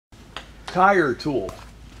tire tool.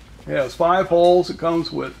 It has 5 holes. It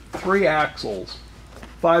comes with 3 axles,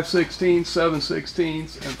 5/16,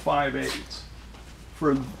 7/16, and 5/8.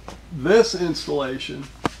 For this installation,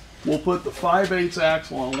 we'll put the 5/8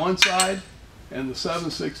 axle on one side and the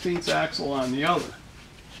 7/16 axle on the other.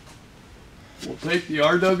 We'll take the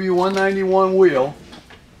RW191 wheel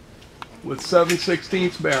with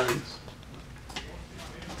 7/16 bearings,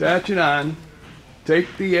 attach it on,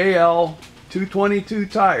 take the AL222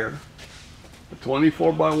 tire, a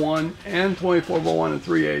 24x1 and 24x1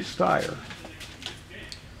 3/8 tire,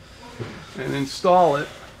 and install it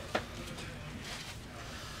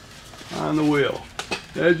on the wheel.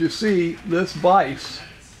 As you see, this vise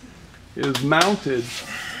is mounted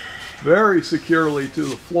very securely to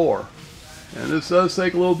the floor, and this does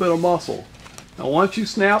take a little bit of muscle. Now once you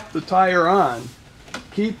snap the tire on,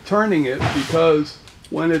 keep turning it, because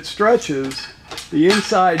when it stretches, the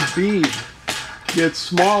inside bead gets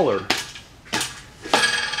smaller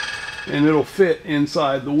and it'll fit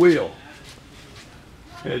inside the wheel.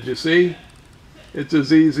 As you see, it's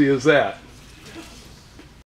as easy as that.